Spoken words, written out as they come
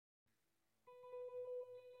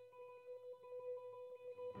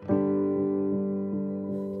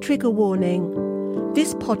Trigger warning.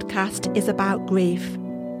 This podcast is about grief.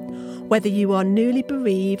 Whether you are newly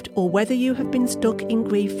bereaved or whether you have been stuck in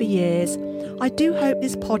grief for years, I do hope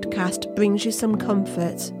this podcast brings you some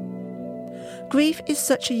comfort. Grief is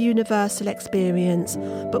such a universal experience,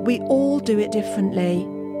 but we all do it differently.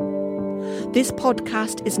 This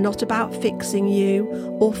podcast is not about fixing you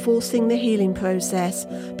or forcing the healing process,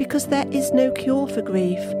 because there is no cure for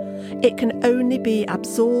grief. It can only be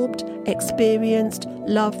absorbed, experienced,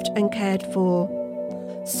 loved and cared for.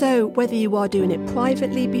 So whether you are doing it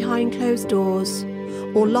privately behind closed doors,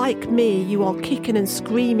 or like me, you are kicking and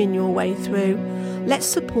screaming your way through, let's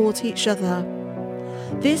support each other.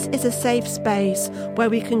 This is a safe space where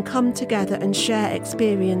we can come together and share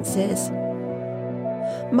experiences.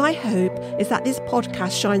 My hope is that this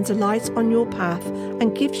podcast shines a light on your path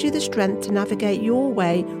and gives you the strength to navigate your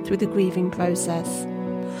way through the grieving process.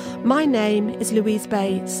 My name is Louise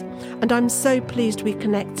Bates, and I'm so pleased we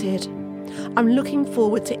connected. I'm looking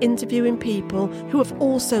forward to interviewing people who have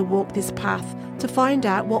also walked this path to find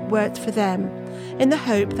out what worked for them, in the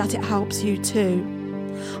hope that it helps you too.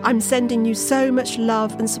 I'm sending you so much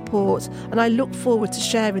love and support, and I look forward to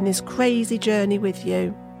sharing this crazy journey with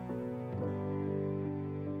you.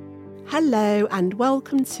 Hello and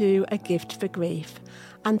welcome to A Gift for Grief.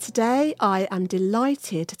 And today I am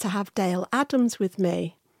delighted to have Dale Adams with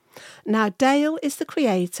me. Now, Dale is the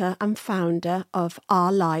creator and founder of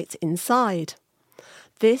Our Light Inside.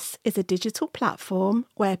 This is a digital platform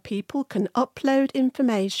where people can upload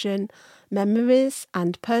information, memories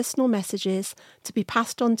and personal messages to be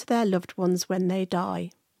passed on to their loved ones when they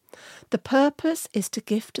die. The purpose is to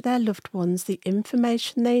gift their loved ones the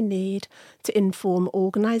information they need to inform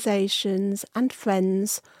organisations and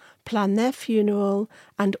friends, plan their funeral,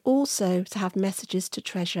 and also to have messages to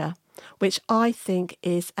treasure, which I think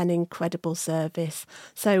is an incredible service.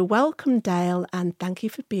 So welcome, Dale, and thank you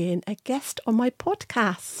for being a guest on my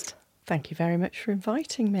podcast. Thank you very much for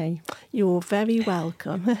inviting me. You're very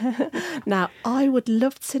welcome. Now, I would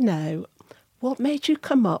love to know, what made you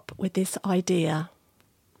come up with this idea?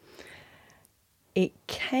 It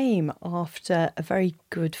came after a very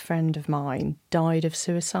good friend of mine died of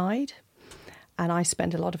suicide, and I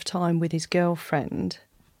spent a lot of time with his girlfriend,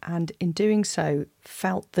 and in doing so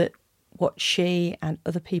felt that what she and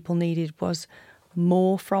other people needed was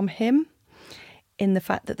more from him, in the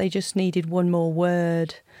fact that they just needed one more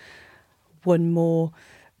word, one more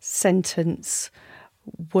sentence,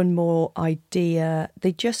 one more idea.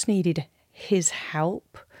 They just needed his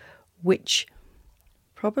help, which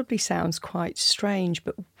probably sounds quite strange,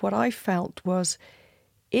 but what I felt was,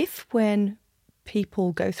 if when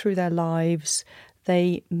people go through their lives,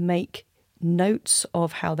 they make notes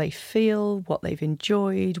of how they feel, what they've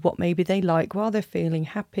enjoyed, what maybe they like while they're feeling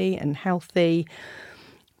happy and healthy,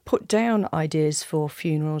 put down ideas for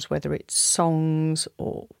funerals, whether it's songs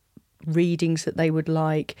or readings that they would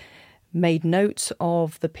like, made notes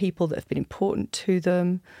of the people that have been important to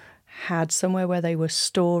them, had somewhere where they were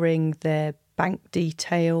storing their bank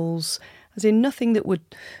details, as in nothing that would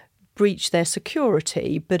breach their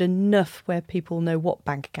security, but enough where people know what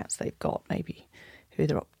bank accounts they've got, maybe who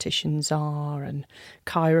their opticians are and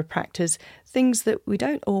chiropractors, things that we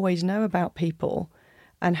don't always know about people,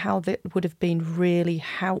 and how that would have been really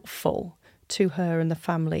helpful to her and the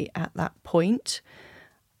family at that point.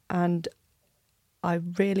 And I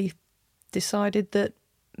really decided that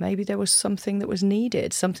maybe there was something that was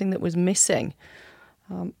needed, something that was missing.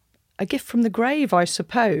 A gift from the grave, I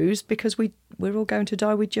suppose, because we're all going to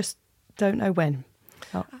die, we just don't know when.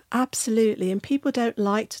 Oh. Absolutely, and people don't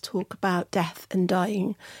like to talk about death and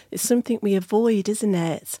dying. It's something we avoid, isn't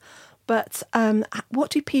it? But what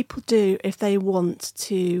do people do if they want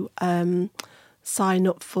to sign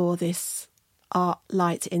up for this Our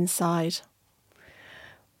Light Inside?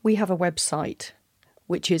 We have a website,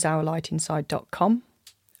 which is ourlightinside.com.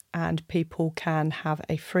 And people can have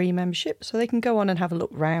a free membership, so they can go on and have a look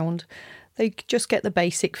round. They just get the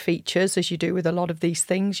basic features. As you do with a lot of these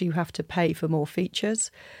things, you have to pay for more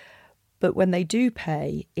features. But when they do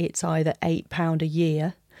pay, it's either £8 a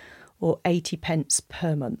year or 80 pence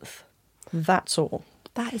per month. That's all.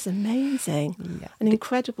 That is amazing. Yeah. An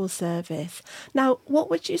incredible service. Now, what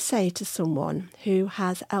would you say to someone who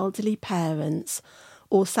has elderly parents,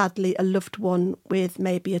 or sadly a loved one with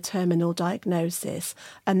maybe a terminal diagnosis,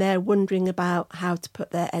 and they're wondering about how to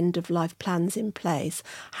put their end-of-life plans in place?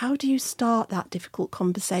 How do you start that difficult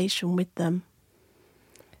conversation with them?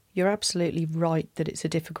 You're absolutely right that it's a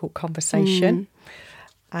difficult conversation.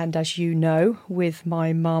 And as you know, with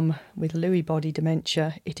my mum with Lewy body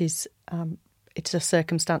dementia, it's a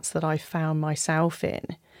circumstance that I found myself in.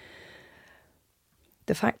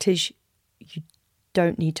 The fact is, you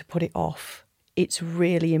don't need to put it off. It's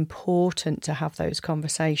really important to have those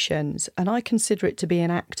conversations. And I consider it to be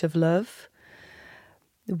an act of love.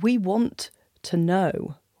 We want to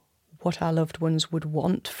know what our loved ones would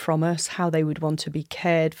want from us, how they would want to be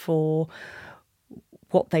cared for,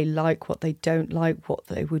 what they like, what they don't like, what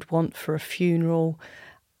they would want for a funeral.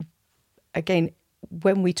 Again,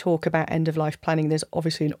 when we talk about end-of-life planning, there's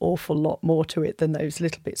obviously an awful lot more to it than those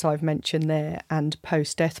little bits I've mentioned there, and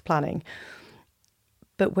post-death planning.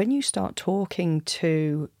 But when you start talking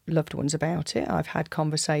to loved ones about it, I've had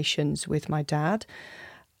conversations with my dad.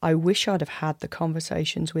 I wish I'd have had the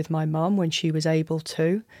conversations with my mum when she was able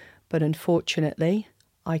to, but unfortunately,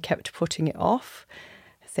 I kept putting it off,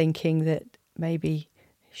 thinking that maybe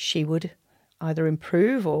she would either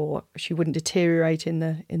improve or she wouldn't deteriorate in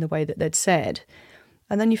the way that they'd said.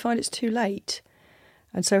 And then you find it's too late.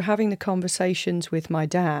 And so having the conversations with my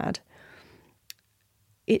dad,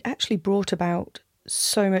 it actually brought about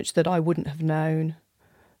so much that I wouldn't have known.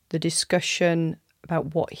 The discussion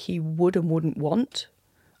about what he would and wouldn't want.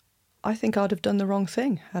 I think I'd have done the wrong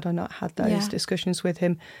thing had I not had those discussions with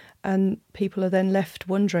him. And people are then left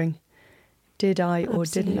wondering, did I or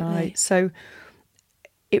didn't I? So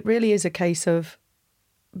it really is a case of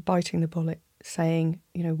biting the bullet, saying,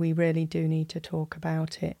 we really do need to talk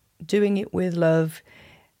about it, doing it with love,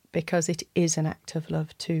 because it is an act of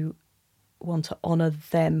love to want to honour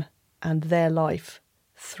them and their life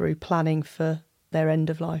through planning for their end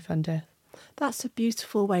of life and death. That's a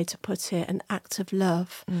beautiful way to put it, an act of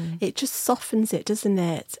love. It just softens it, doesn't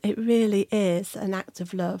it? It really is an act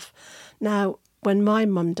of love. Now, when my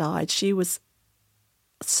mum died, she was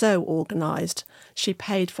so organised. She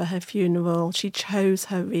paid for her funeral. She chose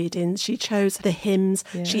her readings. She chose the hymns.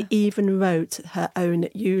 Yeah. She even wrote her own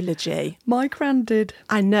eulogy. My gran did.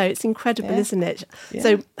 I know, it's incredible, isn't it? Yeah.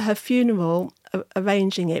 So her funeral,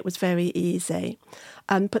 arranging it was very easy.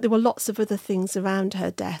 But there were lots of other things around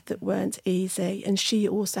her death that weren't easy. And she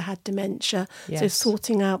also had dementia. Yes. So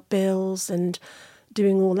sorting out bills and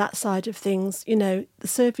doing all that side of things. The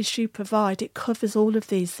service you provide, it covers all of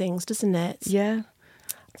these things, doesn't it? Yeah.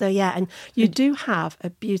 So, and you do have a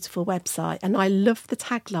beautiful website. And I love the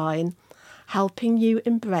tagline, helping you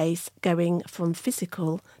embrace going from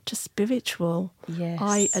physical to spiritual. Yes.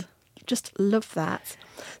 I just love that.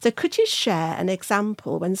 So could you share an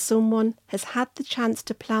example when someone has had the chance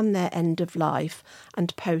to plan their end of life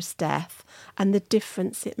and post-death and the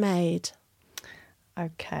difference it made?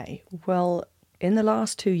 Okay. Well, in the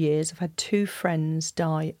last 2 years, I've had 2 friends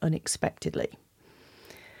die unexpectedly.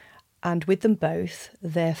 And with them both,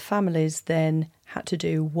 their families then had to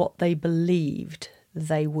do what they believed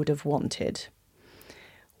they would have wanted,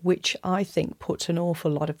 which I think puts an awful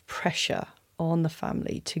lot of pressure on the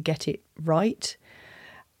family to get it right.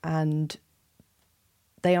 And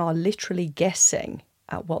they are literally guessing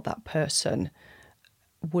at what that person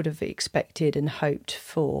would have expected and hoped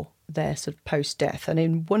for their sort of post-death. And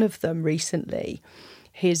in one of them recently,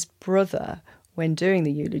 his brother, when doing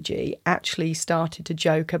the eulogy, actually started to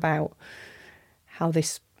joke about how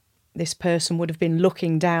this person would have been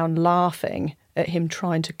looking down, laughing at him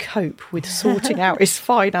trying to cope with sorting out his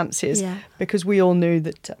finances, because we all knew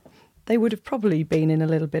that they would have probably been in a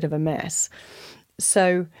little bit of a mess.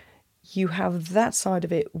 So you have that side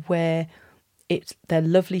of it where they're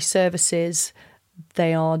lovely services.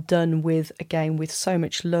 They are done with so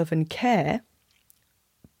much love and care,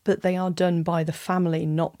 but they are done by the family,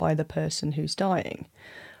 not by the person who's dying.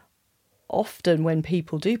 Often when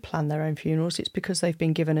people do plan their own funerals, it's because they've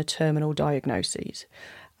been given a terminal diagnosis.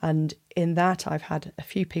 And in that, I've had a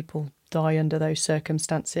few people die under those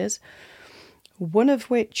circumstances, one of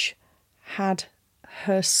which had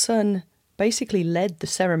her son basically led the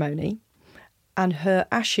ceremony, and her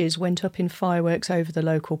ashes went up in fireworks over the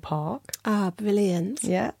local park. Ah, brilliant.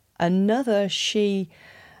 Yeah. Another, she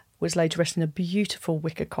was laid to rest in a beautiful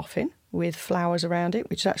wicker coffin with flowers around it,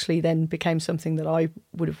 which actually then became something that I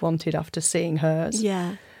would have wanted after seeing hers.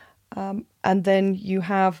 Yeah. And then you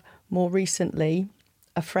have, more recently,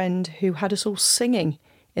 a friend who had us all singing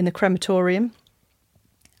in the crematorium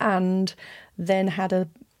and then had a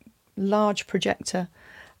large projector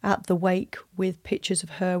at the wake with pictures of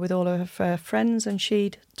her with all of her friends, and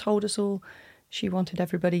she'd told us all she wanted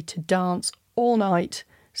everybody to dance all night,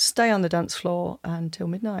 stay on the dance floor until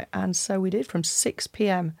midnight. And so we did. From 6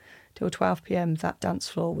 p.m. till 12 p.m, that dance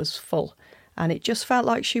floor was full, and it just felt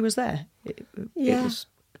like she was there. It was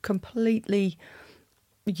completely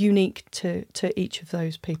unique to each of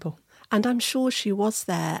those people. And I'm sure she was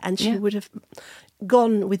there, and she would have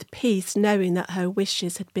gone with peace knowing that her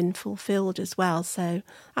wishes had been fulfilled as well. So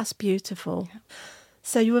that's beautiful. Yeah.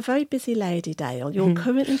 So you're a very busy lady, Dale. You're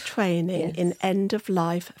currently training Yes. in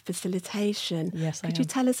end-of-life facilitation. Yes, I Could you am.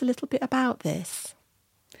 tell us a little bit about this?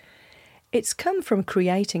 It's come from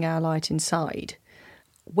creating Our Light Inside.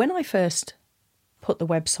 When I first put the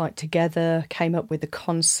website together, came up with the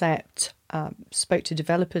concept, spoke to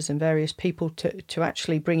developers and various people to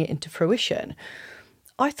actually bring it into fruition,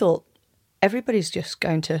 I thought everybody's just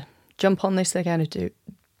going to jump on this, they're going to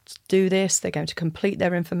do this, they're going to complete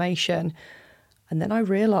their information. And then I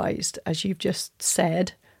realised, as you've just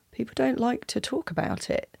said, people don't like to talk about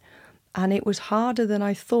it. And it was harder than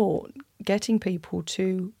I thought getting people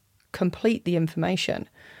to complete the information.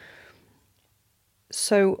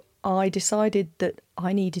 So I decided that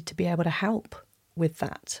I needed to be able to help with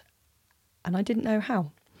that. And I didn't know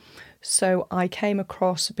how. So I came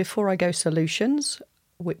across Before I Go Solutions,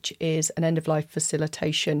 which is an end-of-life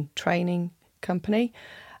facilitation training company,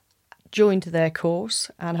 joined their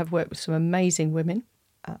course and have worked with some amazing women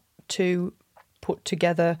to put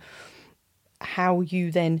together how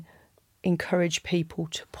you then encourage people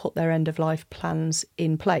to put their end-of-life plans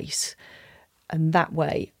in place. And that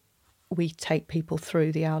way we take people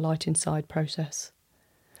through the Our Light Inside process.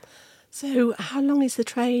 So how long is the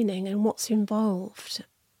training and what's involved?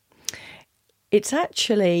 It's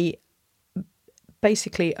actually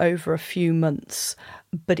basically over a few months,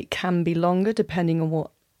 but it can be longer depending on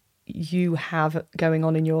what you have going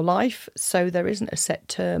on in your life. So there isn't a set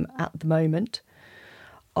term at the moment.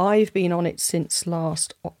 I've been on it since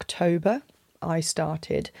last October. I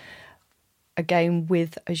started, again,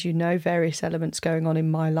 with, as you know, various elements going on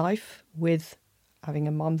in my life, with having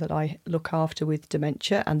a mum that I look after with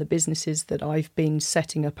dementia and the businesses that I've been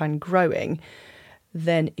setting up and growing.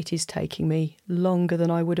 Then it is taking me longer than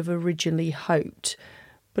I would have originally hoped.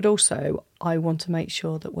 But also, I want to make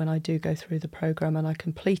sure that when I do go through the programme and I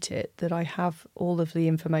complete it, that I have all of the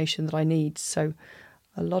information that I need. So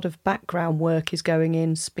a lot of background work is going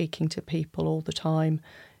in, speaking to people all the time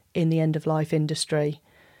in the end-of-life industry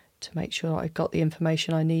to make sure I've got the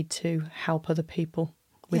information I need to help other people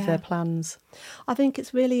with their plans. I think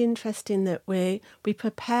it's really interesting that we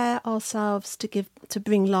prepare ourselves to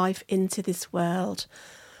bring life into this world.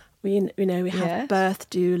 We have birth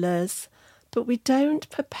doulas, but we don't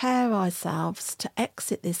prepare ourselves to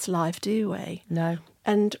exit this life, do we? No.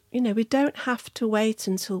 And we don't have to wait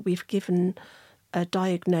until we've given a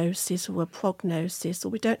diagnosis or a prognosis, or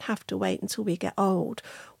we don't have to wait until we get old.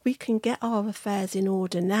 We can get our affairs in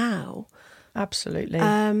order now. Absolutely.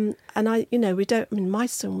 And my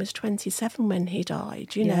son was 27 when he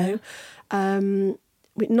died,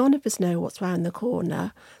 none of us know what's round the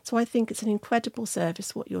corner. So I think it's an incredible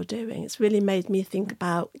service what you're doing. It's really made me think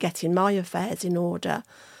about getting my affairs in order.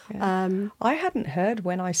 Yeah. I hadn't heard,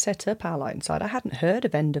 when I set up Our Light Inside, I hadn't heard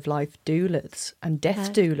of end-of-life doulas and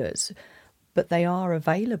death doulas, but they are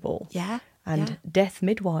available. Yeah. And death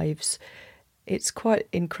midwives. It's quite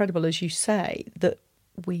incredible, as you say, that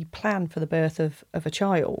we plan for the birth of a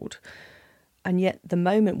child, and yet the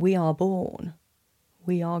moment we are born,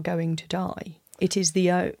 we are going to die. It is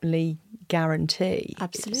the only guarantee.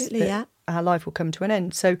 Absolutely, our life will come to an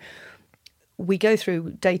end. So we go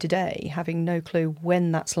through day to day having no clue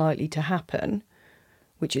when that's likely to happen,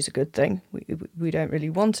 which is a good thing. We don't really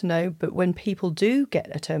want to know, but when people do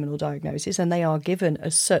get a terminal diagnosis and they are given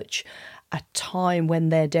as such a time when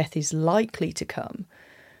their death is likely to come,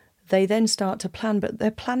 they then start to plan, but they're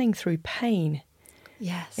planning through pain.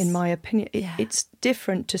 Yes. In my opinion, it's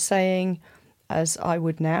different to saying, as I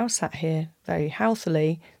would now, sat here very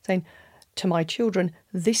healthily, saying to my children,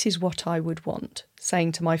 this is what I would want.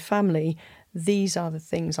 Saying to my family, these are the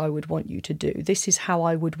things I would want you to do. This is how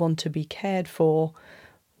I would want to be cared for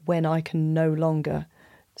when I can no longer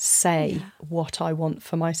say what I want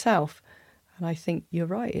for myself. And I think you're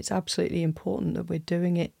right. It's absolutely important that we're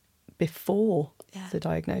doing it before the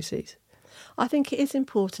diagnosis. I think it is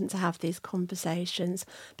important to have these conversations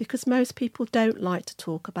because most people don't like to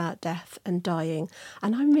talk about death and dying.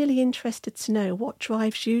 And I'm really interested to know what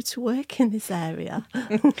drives you to work in this area.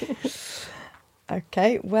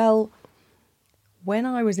 Okay, well, when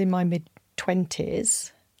I was in my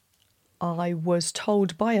mid-20s, I was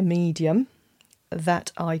told by a medium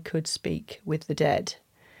that I could speak with the dead,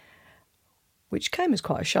 which came as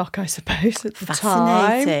quite a shock, I suppose, at the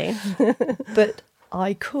time. But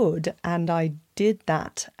I could, and I did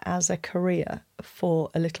that as a career for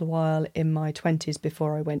a little while in my 20s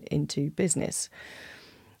before I went into business.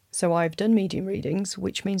 So I've done medium readings,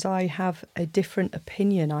 which means I have a different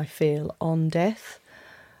opinion, I feel, on death.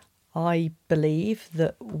 I believe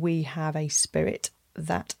that we have a spirit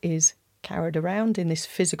that is carried around in this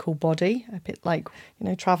physical body, a bit like,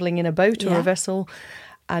 travelling in a boat or a vessel.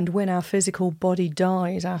 And when our physical body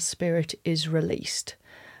dies, our spirit is released.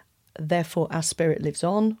 Therefore, our spirit lives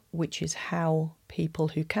on, which is how people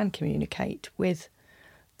who can communicate with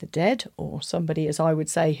the dead, or somebody, as I would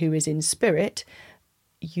say, who is in spirit,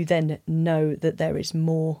 you then know that there is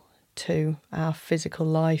more to our physical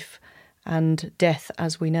life and death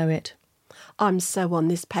as we know it. I'm so on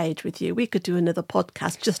this page with you. We could do another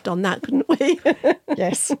podcast just on that, couldn't we?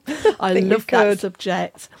 Yes. I love that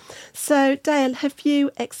subject. So, Dale, have you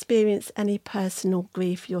experienced any personal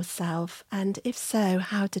grief yourself? And if so,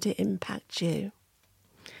 how did it impact you?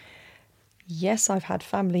 Yes, I've had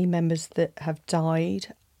family members that have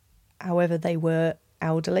died. However, they were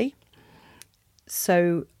elderly.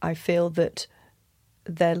 So I feel that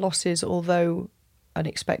their losses, although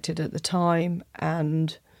unexpected at the time,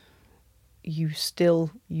 and you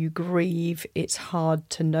grieve, it's hard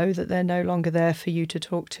to know that they're no longer there for you to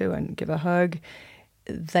talk to and give a hug.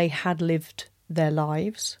 They had lived their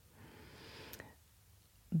lives.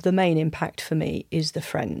 The main impact for me is the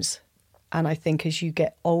friends. And I think as you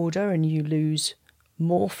get older and you lose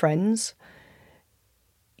more friends,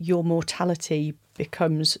 your mortality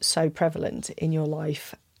becomes so prevalent in your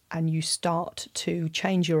life, and you start to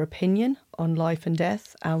change your opinion on life and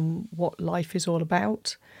death and what life is all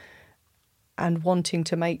about, and wanting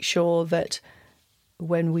to make sure that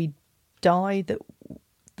when we die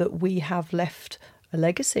that we have left a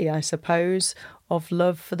legacy, I suppose, of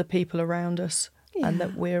love for the people around us. Yeah. And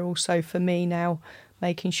that we're also, for me now,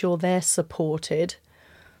 making sure they're supported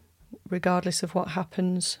regardless of what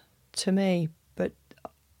happens to me. But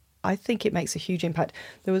I think it makes a huge impact.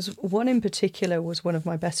 There was one in particular, was one of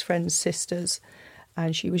my best friend's sisters,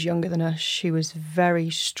 and she was younger than us. She was a very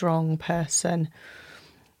strong person,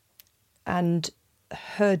 and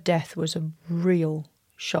her death was a real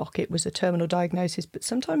shock. It was a terminal diagnosis, but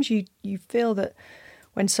sometimes you feel that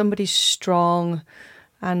when somebody's strong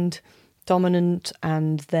and dominant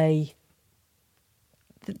and that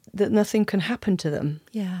nothing can happen to them.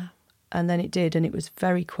 Yeah. And then it did, and it was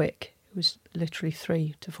very quick. It was literally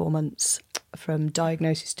 3 to 4 months from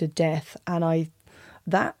diagnosis to death, and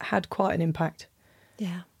that had quite an impact.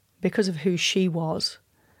 Yeah. Because of who she was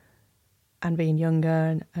and being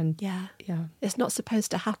younger and yeah. It's not supposed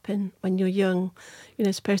to happen when you're young.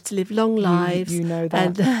 You're supposed to live long lives. You know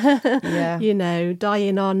that. And, die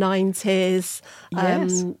in our 90s.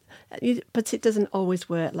 Yes. But it doesn't always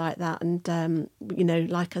work like that. And,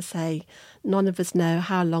 like I say, none of us know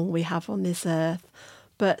how long we have on this earth.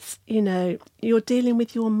 But, you're dealing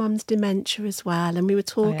with your mum's dementia as well. And we were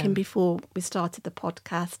talking before we started the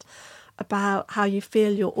podcast about how you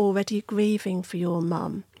feel you're already grieving for your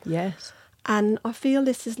mum. Yes. And I feel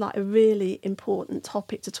this is like a really important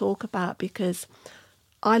topic to talk about, because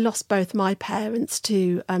I lost both my parents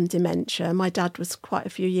to dementia. My dad was quite a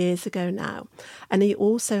few years ago now. And he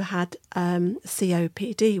also had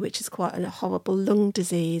COPD, which is quite a horrible lung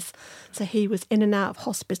disease. So he was in and out of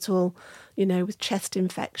hospital, with chest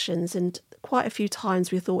infections. And quite a few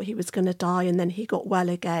times we thought he was going to die, and then he got well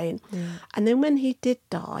again. Yeah. And then when he did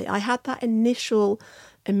die, I had that initial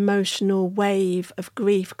emotional wave of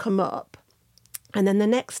grief come up. And then the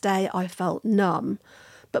next day I felt numb.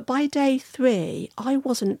 But by day 3, I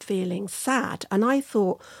wasn't feeling sad. And I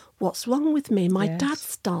thought, what's wrong with me? My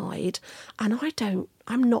dad's died, and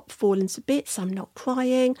I'm not falling to bits. I'm not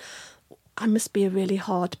crying. I must be a really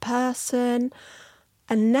hard person.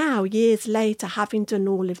 And now, years later, having done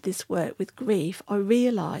all of this work with grief, I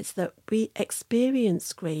realise that we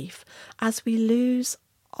experience grief as we lose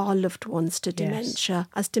our loved ones to dementia.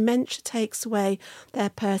 As dementia takes away their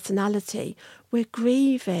personality, we're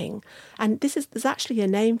grieving. And there's actually a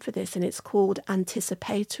name for this, and it's called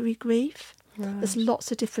anticipatory grief. Right. There's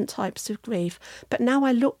lots of different types of grief. But now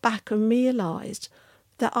I look back and realised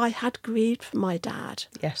that I had grieved for my dad.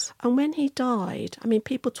 Yes. And when he died,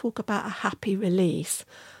 people talk about a happy release.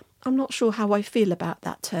 I'm not sure how I feel about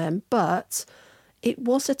that term, but it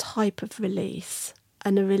was a type of release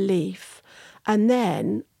and a relief. And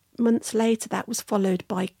then months later, that was followed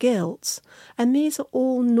by guilt. And these are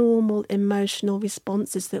all normal emotional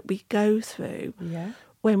responses that we go through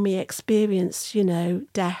when we experience,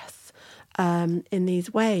 death in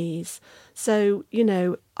these ways. So,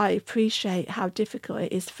 I appreciate how difficult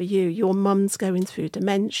it is for you. Your mum's going through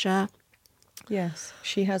dementia. Yes,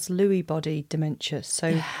 she has Lewy body dementia.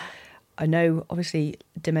 So I know, obviously,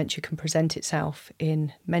 dementia can present itself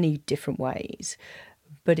in many different ways,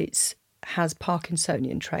 but has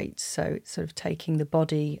Parkinsonian traits, so it's sort of taking the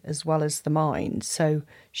body as well as the mind. So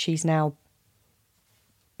she's now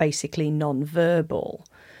basically non-verbal,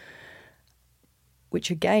 which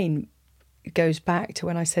again goes back to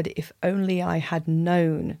when I said, if only I had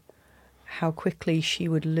known how quickly she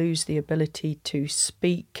would lose the ability to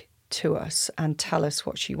speak to us and tell us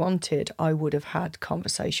what she wanted, I would have had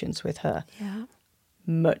conversations with her. Yeah.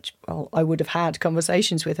 I would have had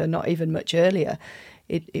conversations with her not even much earlier.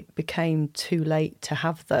 It became too late to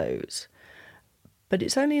have those. But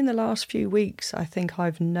it's only in the last few weeks I think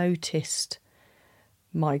I've noticed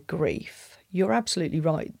my grief. You're absolutely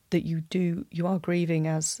right that you are grieving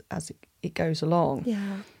as it goes along.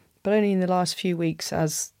 Yeah. But only in the last few weeks,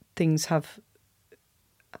 as things have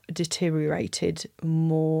deteriorated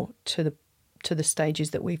more to the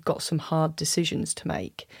stages that we've got some hard decisions to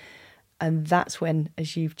make. And that's when,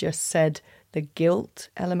 as you've just said, the guilt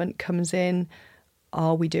element comes in.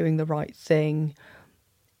 Are we doing the right thing?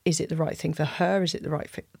 Is it the right thing for her? Is it the right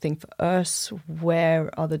thing for us?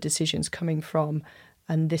 Where are the decisions coming from?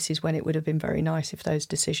 And this is when it would have been very nice if those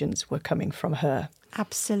decisions were coming from her.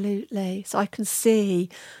 Absolutely. So I can see,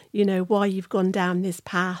 why you've gone down this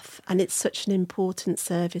path, and it's such an important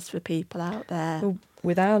service for people out there. Well,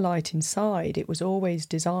 with Our Light Inside, it was always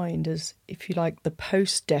designed as, if you like, the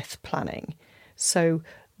post-death planning. So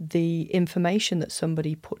the information that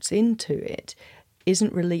somebody puts into it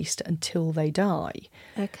isn't released until they die.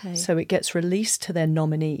 Okay. So it gets released to their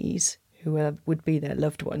nominees, who would be their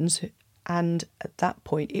loved ones, and at that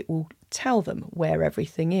point it will tell them where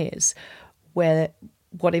everything is,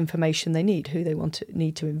 what information they need, who they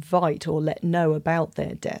need to invite or let know about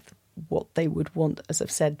their death, what they would want, as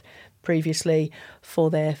I've said previously,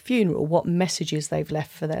 for their funeral, what messages they've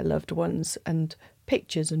left for their loved ones, and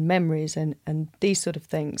pictures and memories and these sort of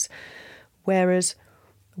things. Whereas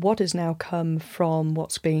what has now come from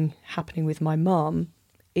what's been happening with my mum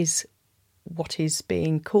is what is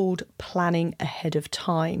being called planning ahead of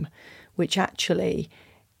time, which actually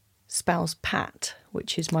spells Pat,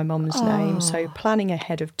 which is my mum's name. So planning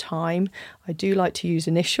ahead of time. I do like to use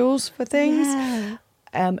initials for things,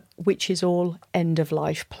 which is all end of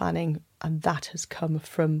life planning. And that has come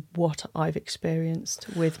from what I've experienced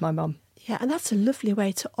with my mum. Yeah, and that's a lovely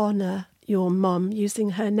way to honour your mum,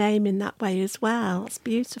 using her name in that way as well. It's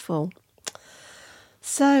beautiful.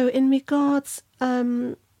 So in regards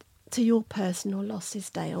to your personal losses,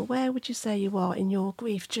 Dale, where would you say you are in your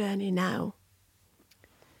grief journey now?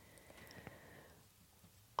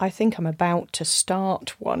 I think I'm about to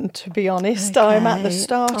start one, to be honest. Okay. I'm at the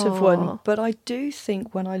start of one. But I do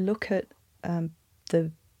think when I look at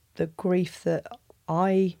the grief that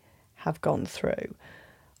I have gone through,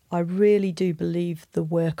 I really do believe the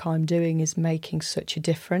work I'm doing is making such a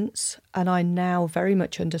difference. And I now very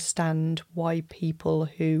much understand why people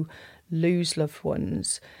who lose loved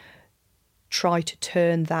ones try to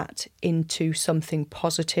turn that into something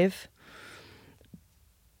positive,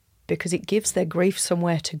 because it gives their grief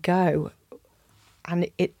somewhere to go. And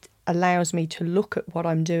it allows me to look at what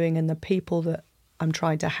I'm doing and the people that I'm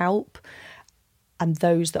trying to help and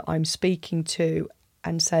those that I'm speaking to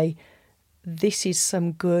and say, this is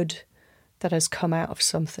some good that has come out of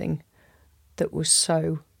something that was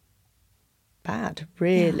so bad,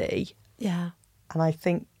 really. Yeah. And I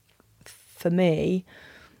think for me,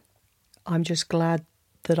 I'm just glad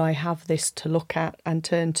that I have this to look at and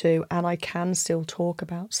turn to, and I can still talk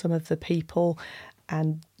about some of the people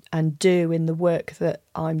and do in the work that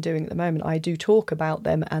I'm doing at the moment. I do talk about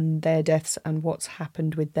them and their deaths and what's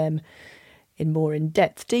happened with them in more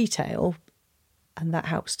in-depth detail, and that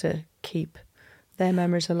helps to keep their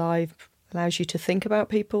memories alive, allows you to think about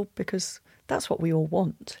people, because that's what we all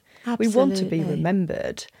want. Absolutely. We want to be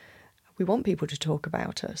remembered. We want people to talk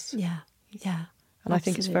about us. Yeah, yeah. And I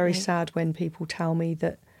think it's very sad when people tell me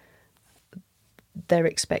that they're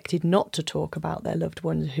expected not to talk about their loved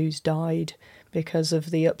one who's died because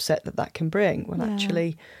of the upset that can bring, when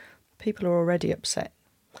actually people are already upset.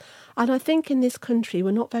 And I think in this country,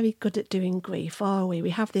 we're not very good at doing grief, are we?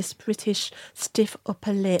 We have this British stiff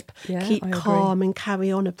upper lip, keep calm and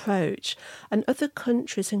carry on approach. And other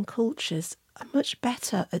countries and cultures are much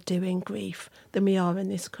better at doing grief than we are in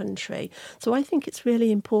this country. So I think it's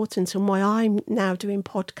really important, and why I'm now doing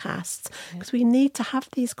podcasts, because we need to have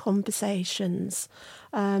these conversations.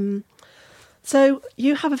 So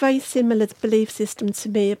you have a very similar belief system to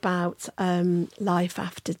me about life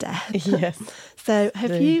after death. Yes. So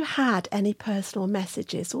have you had any personal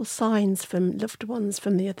messages or signs from loved ones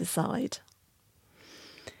from the other side?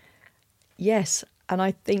 Yes, and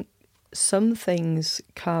I think some things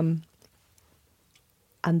come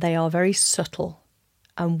and they are very subtle.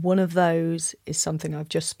 And one of those is something I've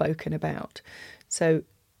just spoken about. So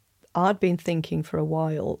I'd been thinking for a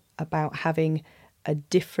while about having a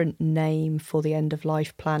different name for the end of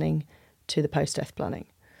life planning to the post-death planning.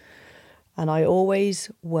 And I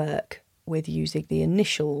always work with using the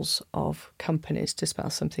initials of companies to spell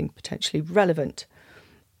something potentially relevant.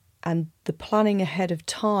 And the planning ahead of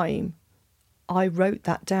time, I wrote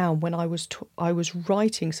that down when I was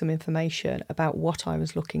writing some information about what I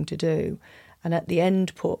was looking to do, and at the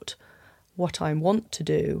end put, what I want to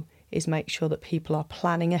do is make sure that people are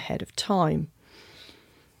planning ahead of time.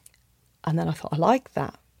 And then I thought, I like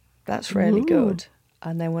that. That's really good.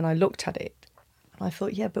 And then when I looked at it, I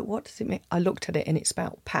thought, yeah, but what does it mean? I looked at it and it's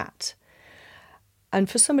spelled Pat. And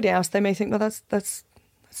for somebody else, they may think, well, that's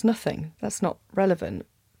nothing. That's not relevant.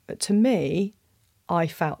 But to me, I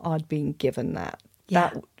felt I'd been given that.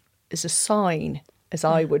 Yeah. That is a sign, as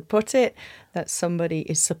I would put it, that somebody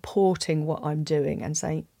is supporting what I'm doing and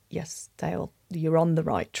saying, yes, Dale, you're on the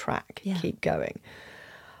right track. Yeah. Keep going.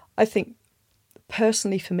 I think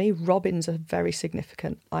personally for me, robins are very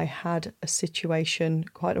significant. I had a situation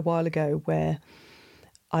quite a while ago where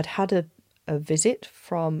I'd had a visit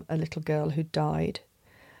from a little girl who died,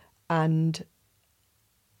 and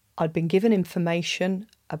I'd been given information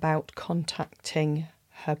about contacting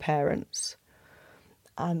her parents.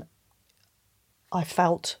 And I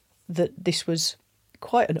felt that this was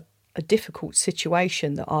quite a difficult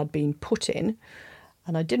situation that I'd been put in,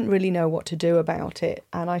 and I didn't really know what to do about it.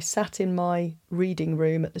 And I sat in my reading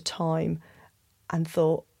room at the time and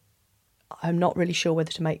thought, I'm not really sure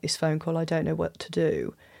whether to make this phone call. I don't know what to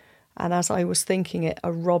do. And as I was thinking it,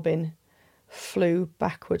 a robin flew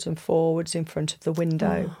backwards and forwards in front of the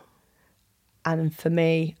window. And for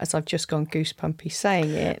me, as I've just gone goosebumpy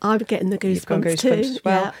saying it, I'm getting the you've gone goosebumps goosebumps too. as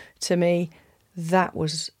well. Yeah. To me, that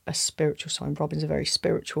was a spiritual sign. Robins are very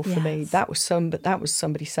spiritual for me. Yes. That was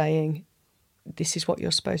somebody saying, this is what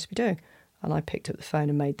you're supposed to be doing. And I picked up the phone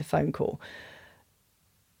and made the phone call,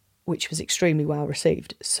 which was extremely well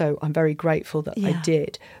received. So I'm very grateful that I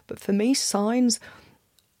did. But for me, signs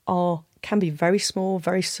can be very small,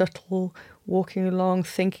 very subtle, walking along,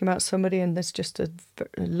 thinking about somebody, and there's just a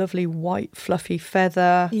lovely white fluffy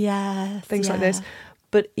feather, things like this.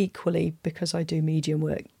 But equally, because I do medium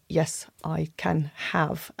work, yes, I can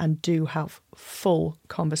have and do have full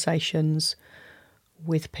conversations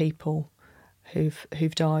with people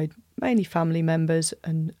who've died, mainly family members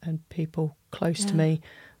and people close to me.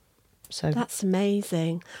 So that's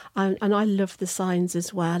amazing. And I love the signs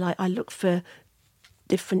as well. I look for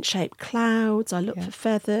different shaped clouds, I look for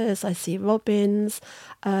feathers, I see robins,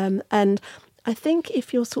 and I think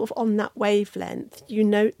if you're sort of on that wavelength, you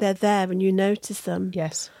know they're there and you notice them.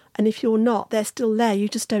 Yes. And if you're not, they're still there, you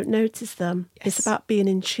just don't notice them. Yes. It's about being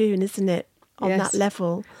in tune, isn't it, on that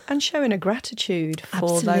level? And showing a gratitude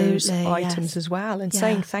for those items as well, and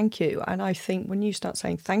saying thank you. And I think when you start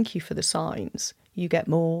saying thank you for the signs, you get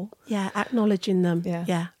more. Yeah, acknowledging them.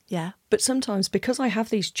 Yeah. But sometimes, because I have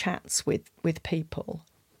these chats with people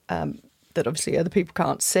that obviously other people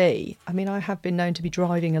can't see, I mean, I have been known to be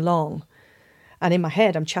driving along and in my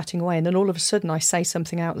head I'm chatting away, and then all of a sudden I say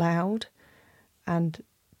something out loud, and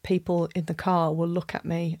people in the car will look at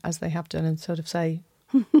me, as they have done, and sort of say,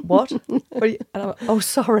 what? And I'm like, oh,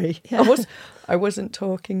 sorry. Yeah. I wasn't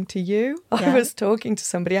talking to you. I was talking to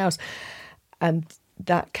somebody else. And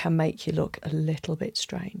that can make you look a little bit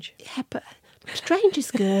strange. Yeah, but strange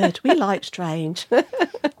is good. We like strange.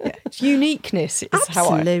 Uniqueness is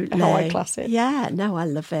how I class it. Yeah, no, I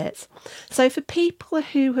love it. So for people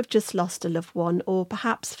who have just lost a loved one, or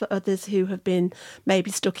perhaps for others who have been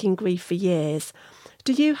maybe stuck in grief for years,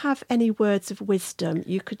 do you have any words of wisdom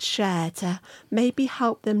you could share to maybe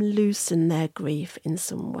help them loosen their grief in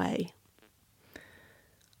some way?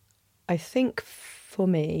 I think for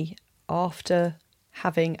me, after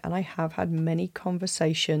having, and I have had many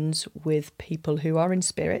conversations with people who are in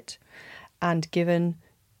spirit, and given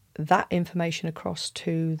that information across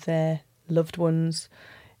to their loved ones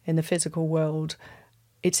in the physical world,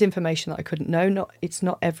 it's information that I couldn't know. It's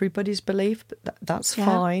not everybody's belief, but that's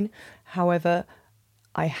fine. However,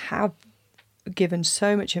 I have given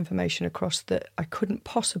so much information across that I couldn't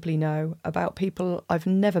possibly know about people I've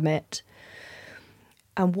never met.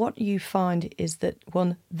 And what you find is that,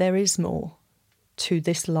 one, there is more to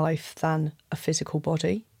this life than a physical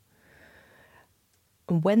body.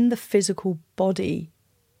 And when the physical body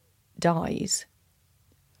dies,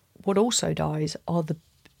 what also dies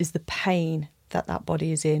is the pain that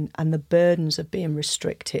body is in, and the burdens of being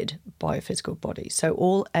restricted by a physical body. So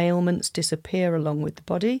all ailments disappear along with the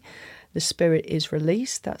body. The spirit is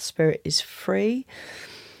released. That spirit is free.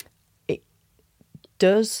 It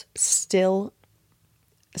does still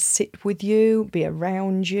sit with you, be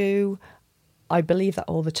around you. I believe that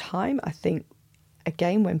all the time. I think,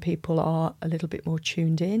 again, when people are a little bit more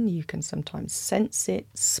tuned in, you can sometimes sense it,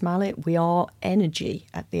 smell it. We are energy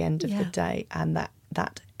at the end of the day, and that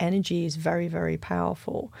that energy is very, very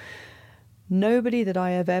powerful. Nobody that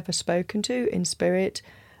I have ever spoken to in spirit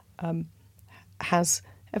has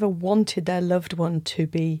ever wanted their loved one to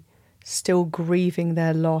be still grieving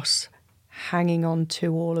their loss, hanging on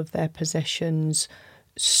to all of their possessions,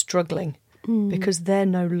 struggling, because they're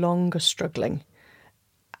no longer struggling.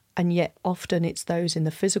 And yet often it's those in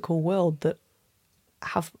the physical world that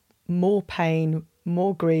have more pain,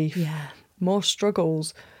 more grief, more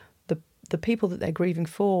struggles. The people that they're grieving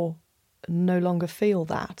for no longer feel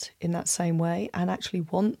that in that same way and actually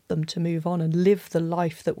want them to move on and live the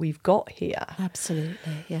life that we've got here.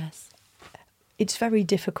 Absolutely, yes. It's very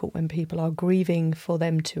difficult when people are grieving for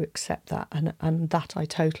them to accept that, and that I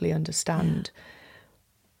totally understand. Yeah.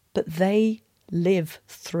 But they live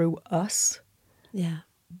through us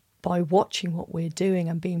by watching what we're doing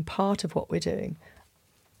and being part of what we're doing.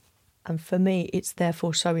 And for me, it's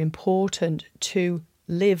therefore so important to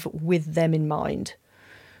live with them in mind.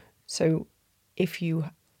 So if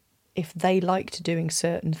they liked doing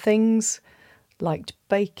certain things, liked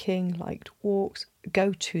baking, liked walks,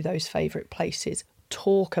 go to those favourite places,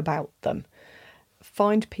 talk about them,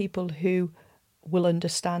 find people who will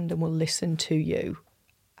understand and will listen to you,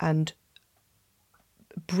 and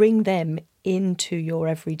bring them into your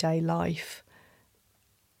everyday life.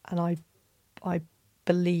 And I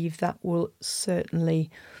believe that will certainly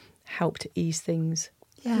help to ease things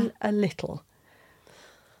a little.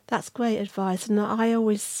 That's great advice. And I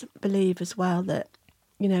always believe as well that,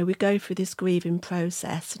 you know, we go through this grieving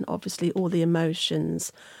process and obviously all the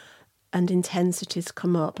emotions and intensities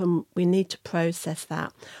come up and we need to process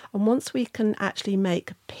that. And once we can actually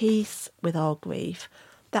make peace with our grief,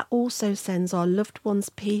 that also sends our loved ones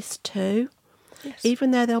peace too. Yes.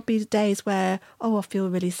 Even though there'll be days where, I feel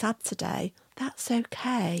really sad today, that's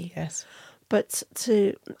okay. Yes. But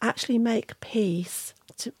to actually make peace,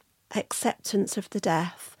 to acceptance of the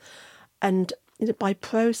death, and by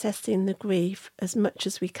processing the grief as much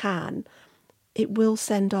as we can, it will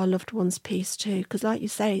send our loved ones peace too. Because like you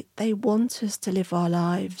say, they want us to live our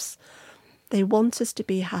lives. They want us to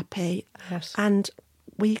be happy. Yes. And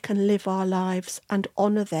we can live our lives and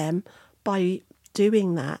honour them by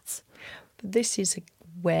doing that. But this is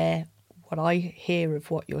where what I hear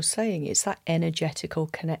of what you're saying is that energetical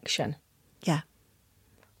connection. Yeah.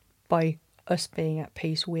 By us being at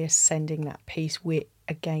peace, we're sending that peace.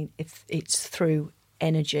 It's through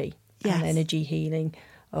energy and energy healing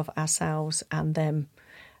of ourselves and them.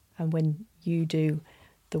 And when you do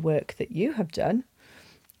the work that you have done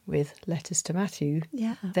with Letters to Matthew,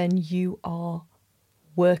 then you are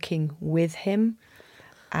working with him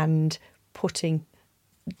and putting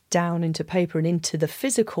down into paper and into the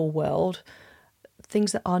physical world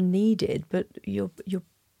things that are needed, but you're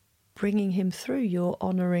bringing him through, you're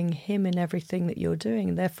honouring him in everything that you're doing,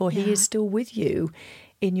 and therefore he is still with you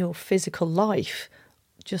in your physical life,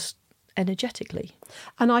 just energetically.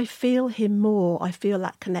 And I feel him more, I feel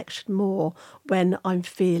that connection more when I'm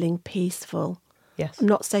feeling peaceful. Yes. I'm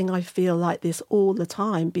not saying I feel like this all the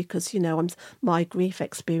time because, my grief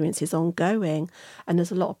experience is ongoing. And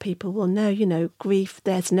as a lot of people will know, grief,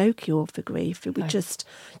 there's no cure for grief. We just,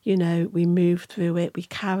 we move through it, we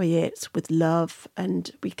carry it with love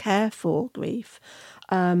and we care for grief.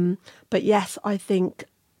 But yes, I think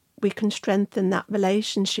we can strengthen that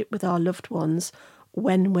relationship with our loved ones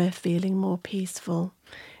when we're feeling more peaceful.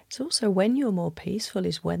 It's also when you're more peaceful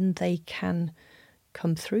is when they can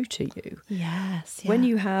come through to you. Yes. Yeah. When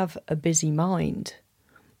you have a busy mind,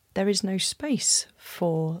 there is no space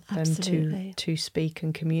for them to speak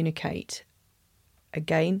and communicate.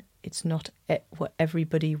 Again, it's not what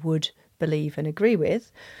everybody would believe and agree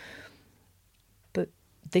with, but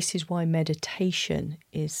this is why meditation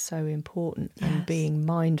is so important, and being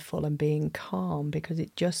mindful and being calm, because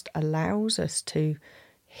it just allows us to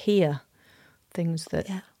hear things that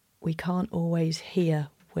we can't always hear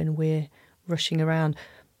when we're rushing around.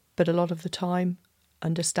 But a lot of the time,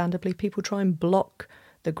 understandably, people try and block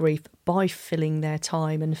the grief by filling their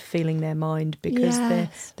time and filling their mind because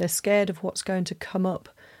they're scared of what's going to come up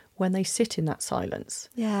when they sit in that silence.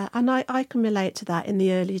 Yeah, and I can relate to that. In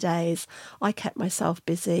the early days, I kept myself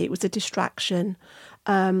busy. It was a distraction.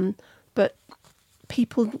 But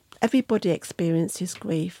everybody experiences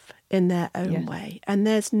grief in their own way. And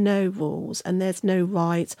there's no rules and there's no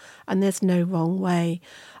right and there's no wrong way.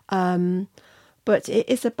 But it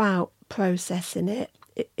is about processing it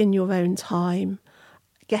in your own time,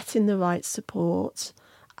 getting the right support.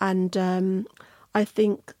 And I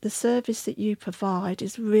think the service that you provide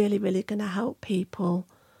is really, really going to help people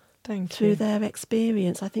through their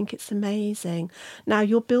experience. I think it's amazing. Now,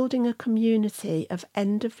 you're building a community of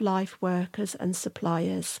end-of-life workers and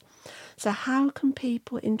suppliers. So how can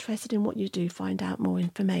people interested in what you do find out more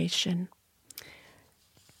information?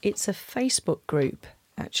 It's a Facebook group,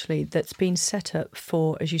 actually, that's been set up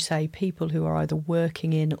for, as you say, people who are either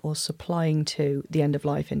working in or supplying to the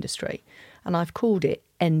end-of-life industry. And I've called it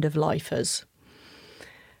End of Lifers.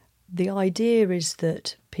 The idea is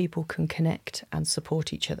that people can connect and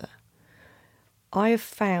support each other. I have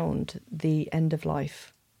found the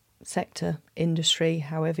end-of-life sector, industry,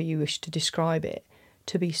 however you wish to describe it,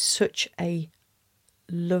 to be such a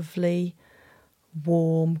lovely,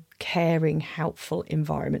 warm, caring, helpful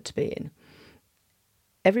environment to be in.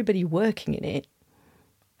 Everybody working in it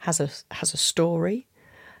has a story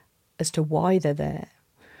as to why they're there,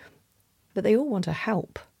 but they all want to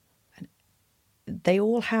help. And they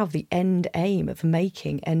all have the end aim of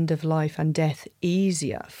making end of life and death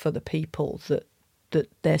easier for the people that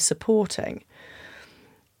they're supporting.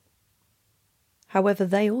 However,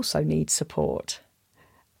 they also need support.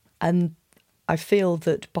 And I feel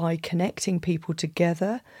that by connecting people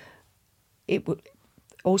together, it will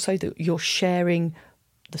also that you're sharing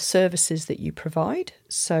the services that you provide,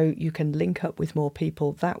 so you can link up with more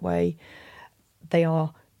people that way. They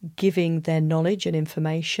are giving their knowledge and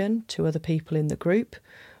information to other people in the group,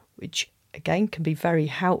 which again can be very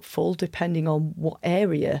helpful depending on what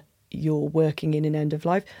area you're working in end of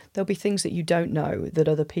life. There'll be things that you don't know that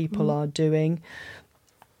other people are doing.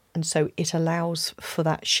 And so it allows for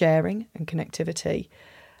that sharing and connectivity.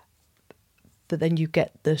 But then you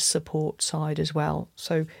get the support side as well.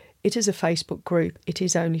 So it is a Facebook group. It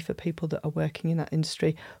is only for people that are working in that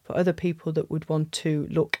industry. For other people that would want to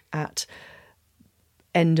look at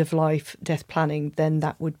end of life death planning, then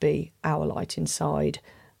that would be Our Light Inside,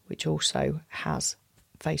 which also has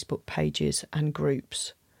Facebook pages and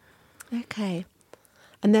groups. Okay.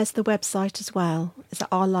 And there's the website as well. Is it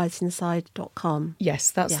ourlightinside.com?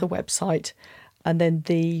 Yes, that's the website. And then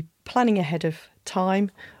the Planning Ahead of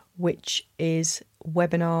Time, which is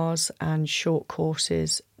webinars and short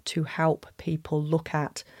courses to help people look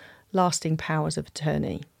at lasting powers of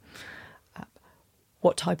attorney.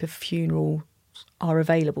 What type of funerals are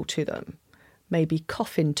available to them? Maybe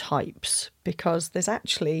coffin types, because there's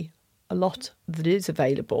actually a lot that is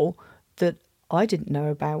available that I didn't know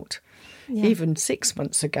about even 6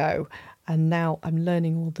 months ago, and now I'm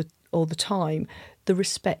learning all the time. The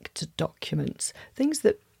respect documents, things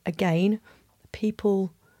that again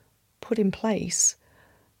people put in place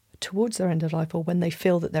towards their end of life, or when they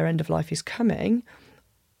feel that their end of life is coming,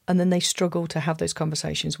 and then they struggle to have those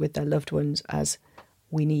conversations with their loved ones as,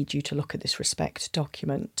 we need you to look at this respect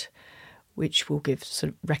document, which will give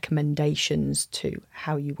sort of recommendations to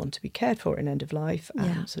how you want to be cared for in end of life,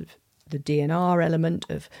 and sort of the DNR element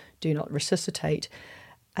of do not resuscitate.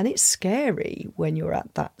 And it's scary when you're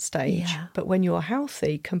at that stage. But when you're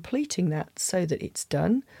healthy, completing that so that it's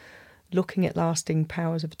done, looking at lasting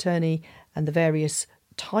powers of attorney and the various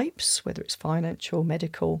types, whether it's financial,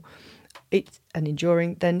 medical, and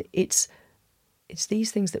enduring, then it's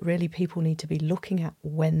these things that really people need to be looking at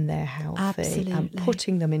when they're healthy and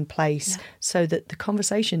putting them in place so that the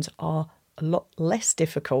conversations are a lot less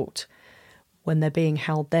difficult when they're being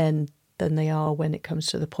held then than they are when it comes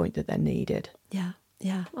to the point that they're needed. Yeah,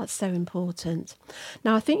 that's so important.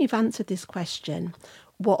 Now, I think you've answered this question.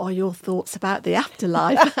 What are your thoughts about the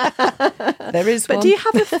afterlife? There is one. But do you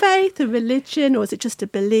have a faith, a religion, or is it just a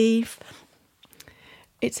belief?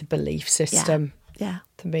 It's a belief system. Yeah.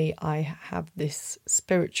 To me, I have this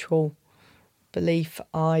spiritual belief.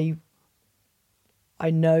 I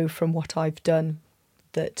know from what I've done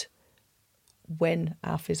that when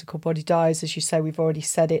our physical body dies, as you say, we've already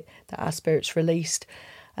said it, that our spirit's released.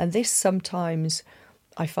 And this sometimes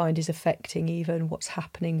I find is affecting even what's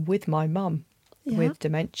happening with my mum with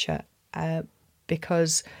dementia,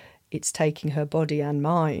 because it's taking her body and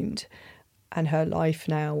mind, and her life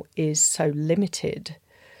now is so limited.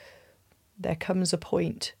 There comes a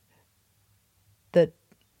point that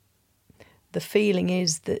the feeling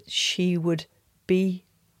is that she would be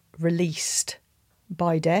released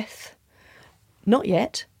by death. Not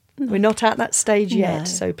yet. No. We're not at that stage yet,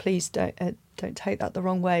 so please don't take that the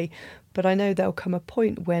wrong way. But I know there'll come a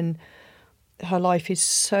point when her life is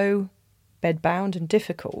so bedbound and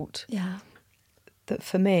difficult that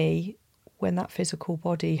for me, when that physical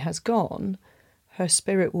body has gone, her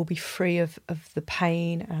spirit will be free of the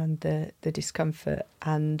pain and the discomfort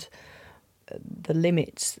and the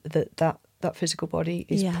limits that physical body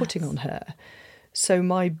is putting on her. So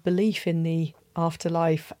my belief in the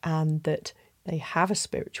afterlife and that they have a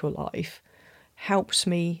spiritual life helps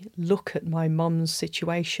me look at my mum's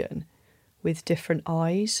situation with different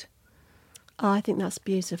eyes. I think that's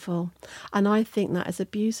beautiful. And I think that is a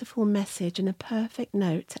beautiful message and a perfect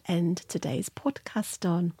note to end today's podcast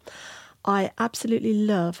on. I absolutely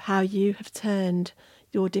love how you have turned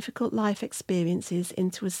your difficult life experiences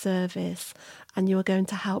into a service, and you are going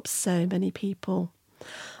to help so many people.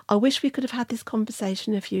 I wish we could have had this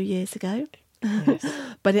conversation a few years ago, yes.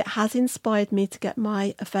 But it has inspired me to get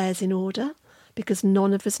my affairs in order, because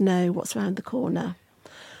none of us know what's around the corner.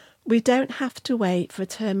 We don't have to wait for a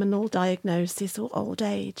terminal diagnosis or old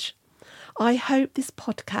age. I hope this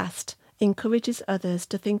podcast encourages others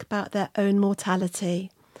to think about their own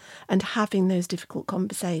mortality and having those difficult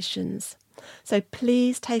conversations. So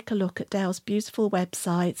please take a look at Dale's beautiful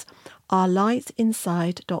website,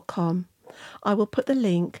 ourlightinside.com. I will put the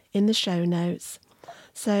link in the show notes.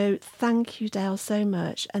 So thank you, Dale, so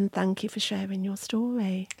much, and thank you for sharing your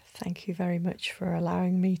story. Thank you very much for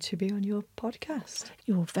allowing me to be on your podcast.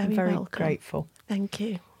 You're very welcome. Very grateful. Thank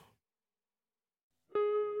you.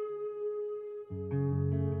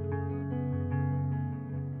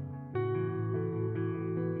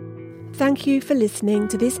 Thank you for listening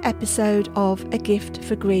to this episode of A Gift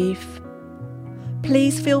for Grief.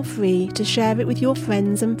 Please feel free to share it with your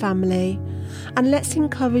friends and family, and let's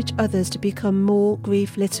encourage others to become more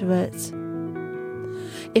grief literate.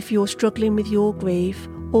 If you're struggling with your grief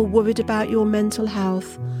or worried about your mental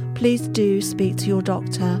health, please do speak to your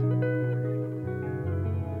doctor.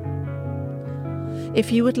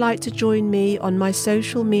 If you would like to join me on my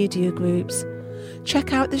social media groups,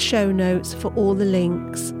 check out the show notes for all the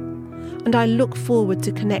links, and I look forward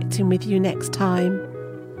to connecting with you next time.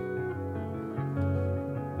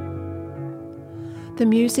 The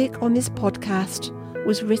music on this podcast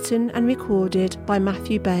was written and recorded by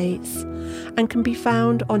Matthew Bates and can be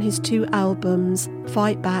found on his 2 albums,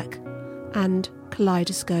 Fight Back and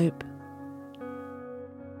Kaleidoscope.